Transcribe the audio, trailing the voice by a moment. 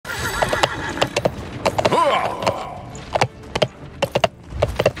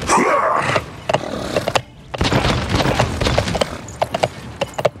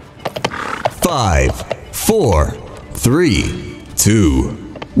4, 3, 2,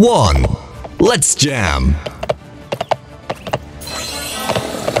 1. Let's jam!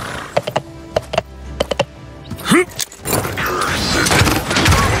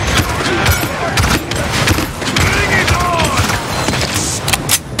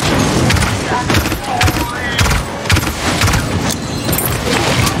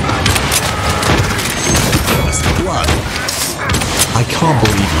 I can't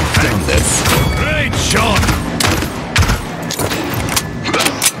believe you've done this. Great shot!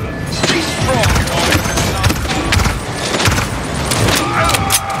 Stay strong,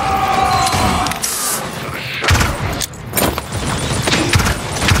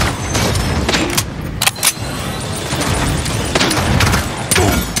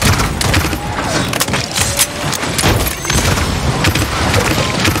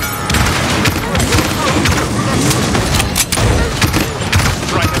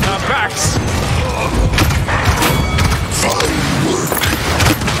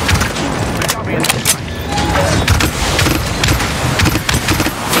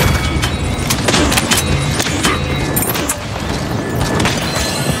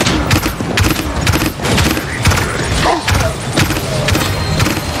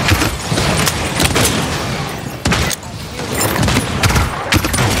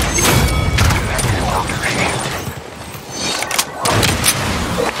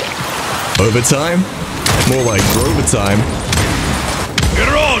 Overtime? More like Grovertime.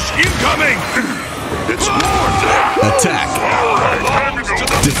 Garage incoming! It's more than Attack!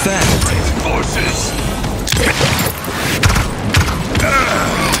 Defend! Forces!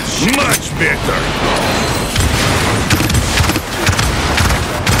 Much better!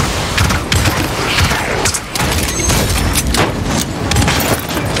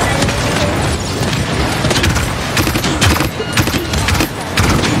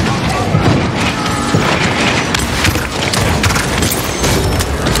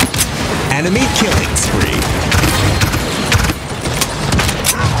 Enemy killing spree.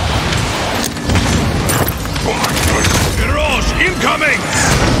 Garage incoming!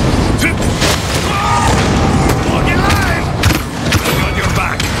 On your line! On your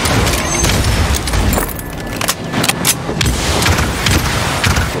back!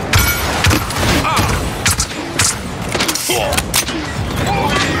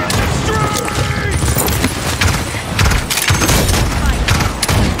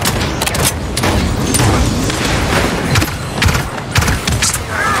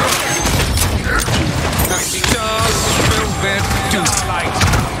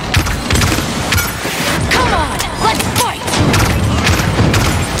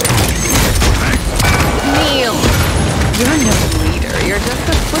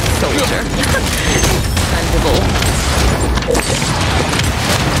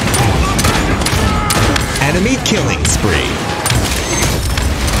 Enemy killing spree.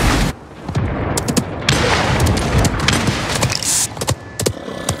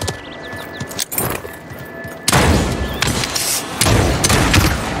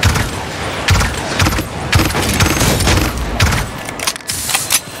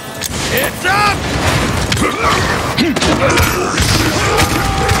 It's up!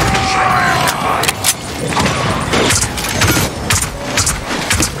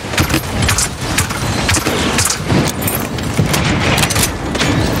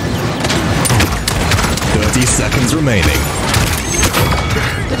 30 seconds remaining.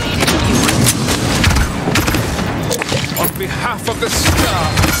 On behalf of the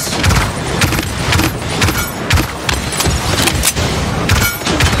stars!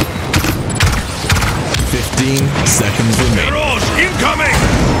 15 seconds remaining. Garage incoming!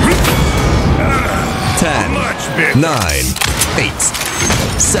 10, Much better. 9, 8,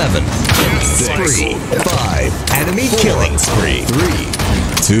 7, 6, 5. Enemy killing spree. 3,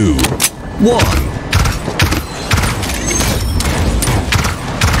 2, 1.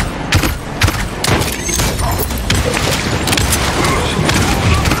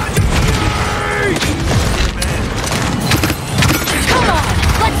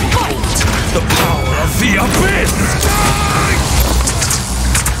 The power of the abyss!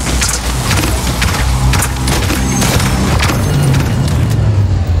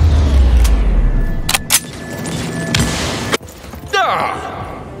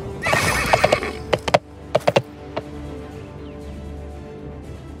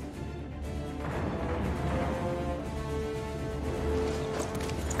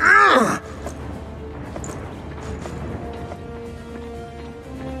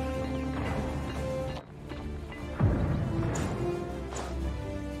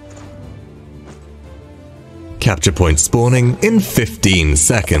 Capture point spawning in 15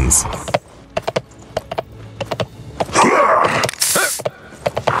 seconds.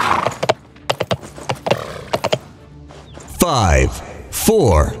 5,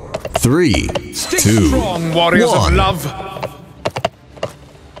 4, 3, Stick 2, strong, warriors 1. of love.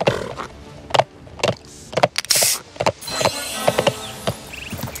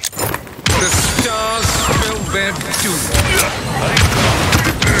 The stars spill their doom.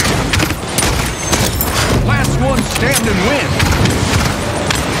 Last one stand and win.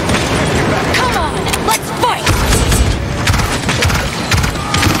 Come on, let's fight!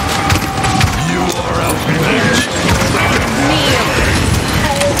 You are outmatched. Kneel!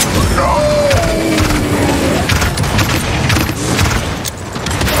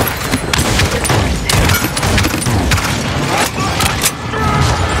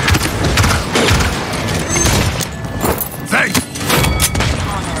 Thanks.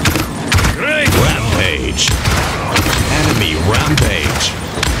 Great. Rampage. Enemy rampage.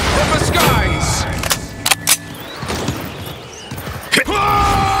 From the skies.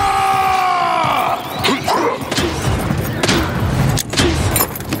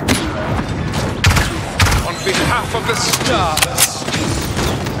 On behalf of the stars.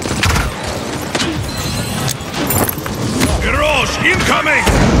 Mirage incoming!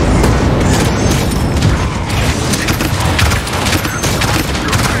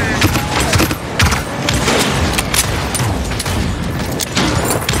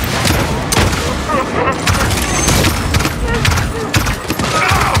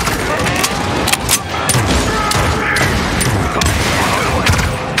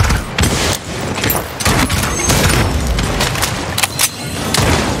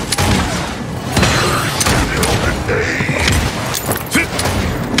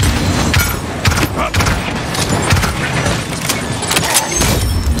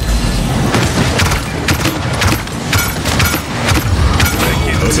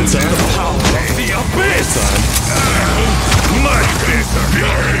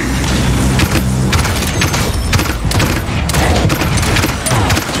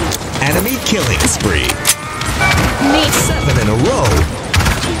 Enemy killing spree. 7 in a row.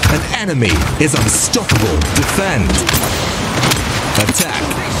 An enemy is unstoppable. Defend. Attack.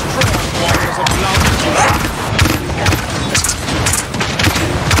 Warriors of love.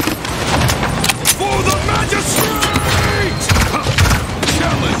 For the magistrate!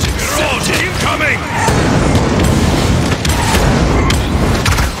 Challenging Mirage incoming!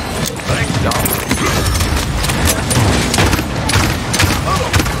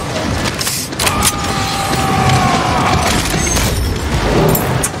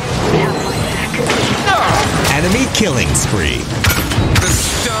 Enemy killing spree. The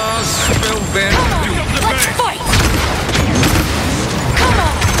stars spill their doom. Let's fight! Come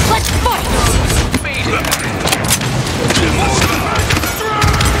on, let's fight!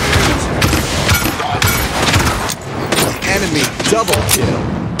 Enemy double kill.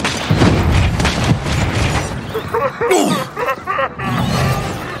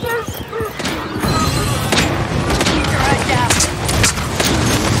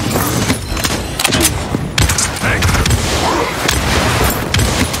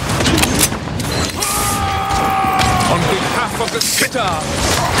 On behalf of the stars.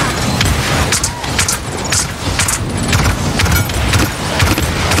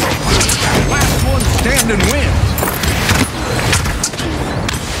 Last one stand and win.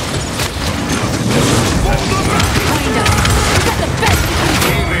 Find us! We got the best!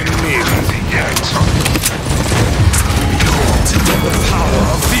 Even me nothing yet. The power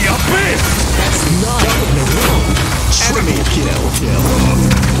of the abyss. That's 9 in a row. Enemy kill.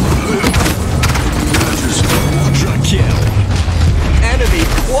 Quadra kill. Enemy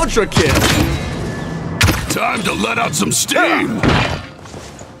quadra kill. Time to let out some steam.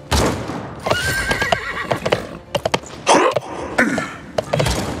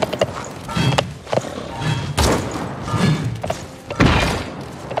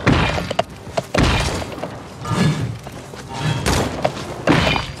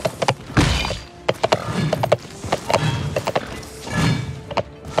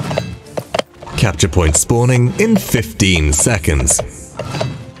 Capture point spawning in 15 seconds.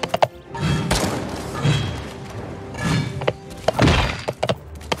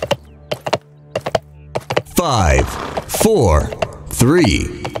 Five, 4,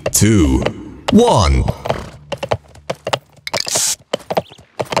 3, 2, 1.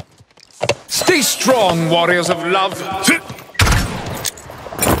 Stay strong, warriors of love.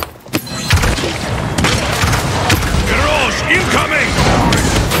 Mirage incoming!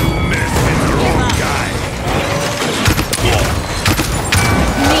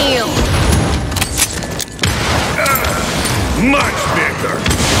 Kneel! Much bigger!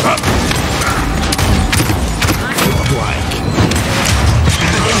 Godlike.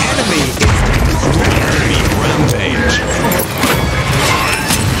 Enemy is rampage.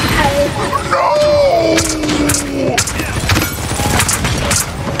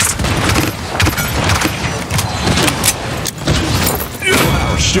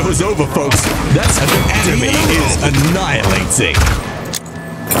 show's over, folks. That's an enemy is annihilating.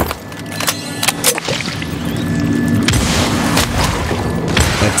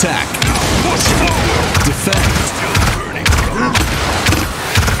 Attack. Push forward. Defend.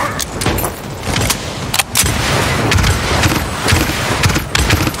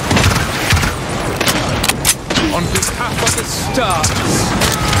 On behalf of the stars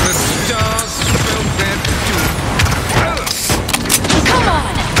will their doom. Come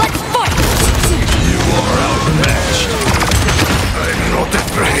on, let's fight! You are outmatched. I'm not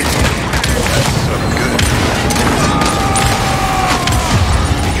afraid. So good.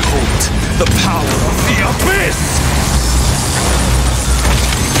 Behold the power of the abyss!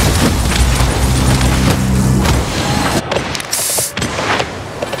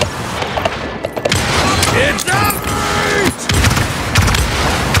 It's a fight!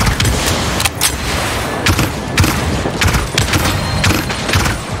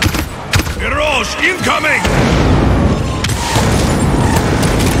 Mirage incoming!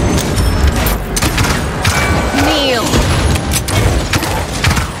 Kneel!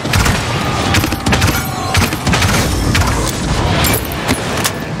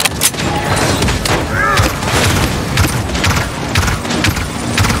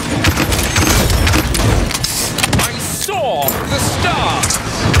 I saw the stars!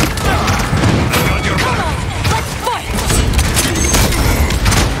 On your Come mark. on, let's fight!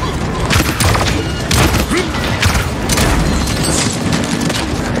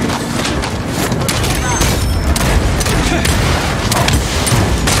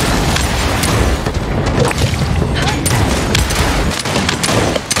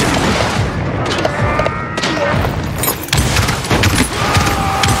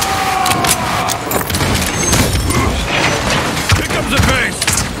 Here comes the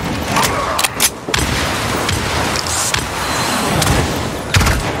face!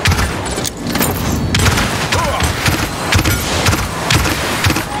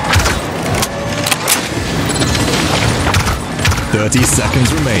 30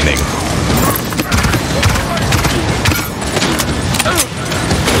 seconds remaining.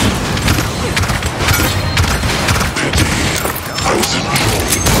 I was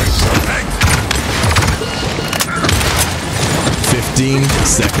enjoying myself. 15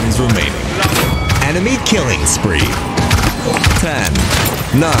 seconds remaining. Enemy killing spree. 10,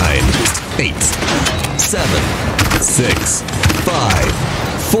 9, 8, 7, 6, 5,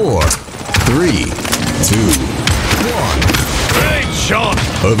 4, 3, 2, 1. Great shot!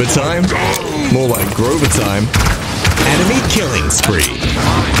 Overtime? More like Grover time. Enemy killing spree.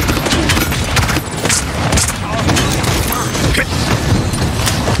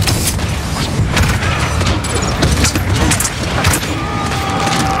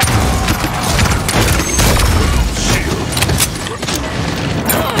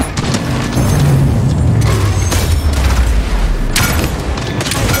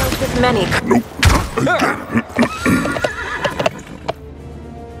 Many.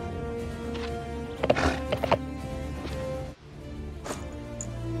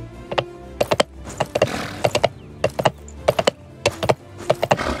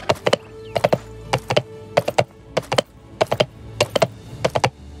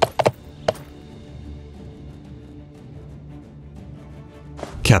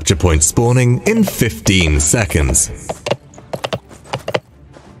 Capture point spawning in 15 seconds.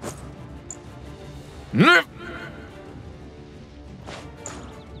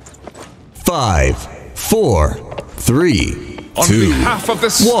 Five, 4, 3, On 2, behalf of the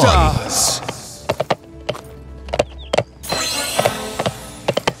 1. stars!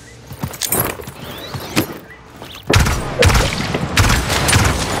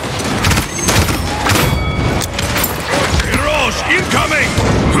 Mirage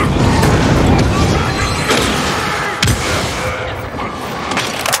incoming!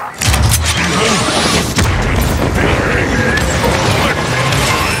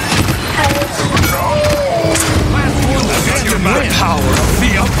 The power of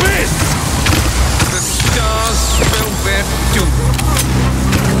the abyss! The stars will their doom.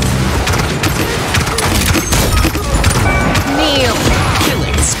 Kneel!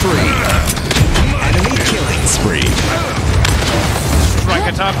 Killing spree. Enemy killing spree. Strike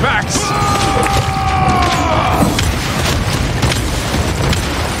at our backs!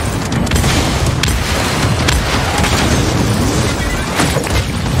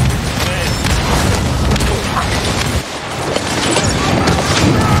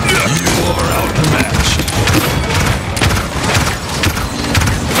 You are outmatched.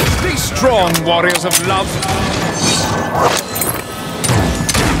 Be strong, warriors of love.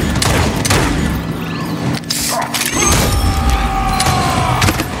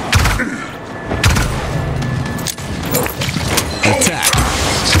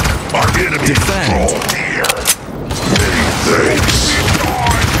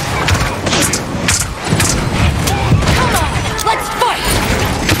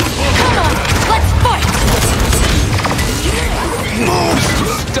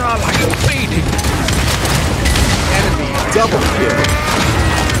 double kill.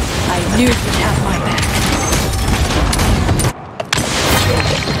 I knew you'd have my back.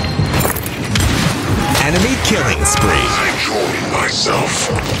 Enemy killing spree. Enjoying myself.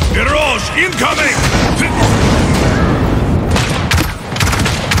 Mirage incoming!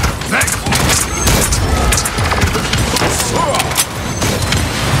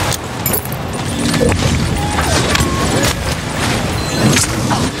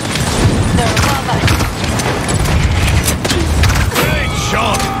 They're above us. Great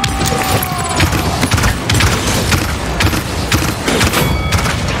shot!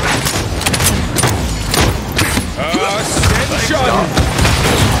 Ascension!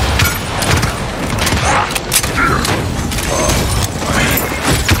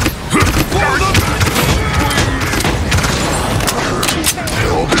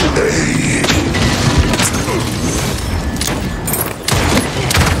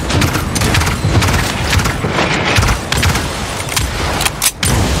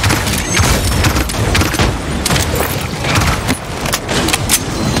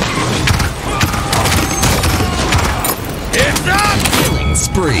 Killing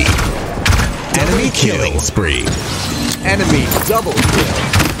spree. Enemy killing spree. Enemy double kill.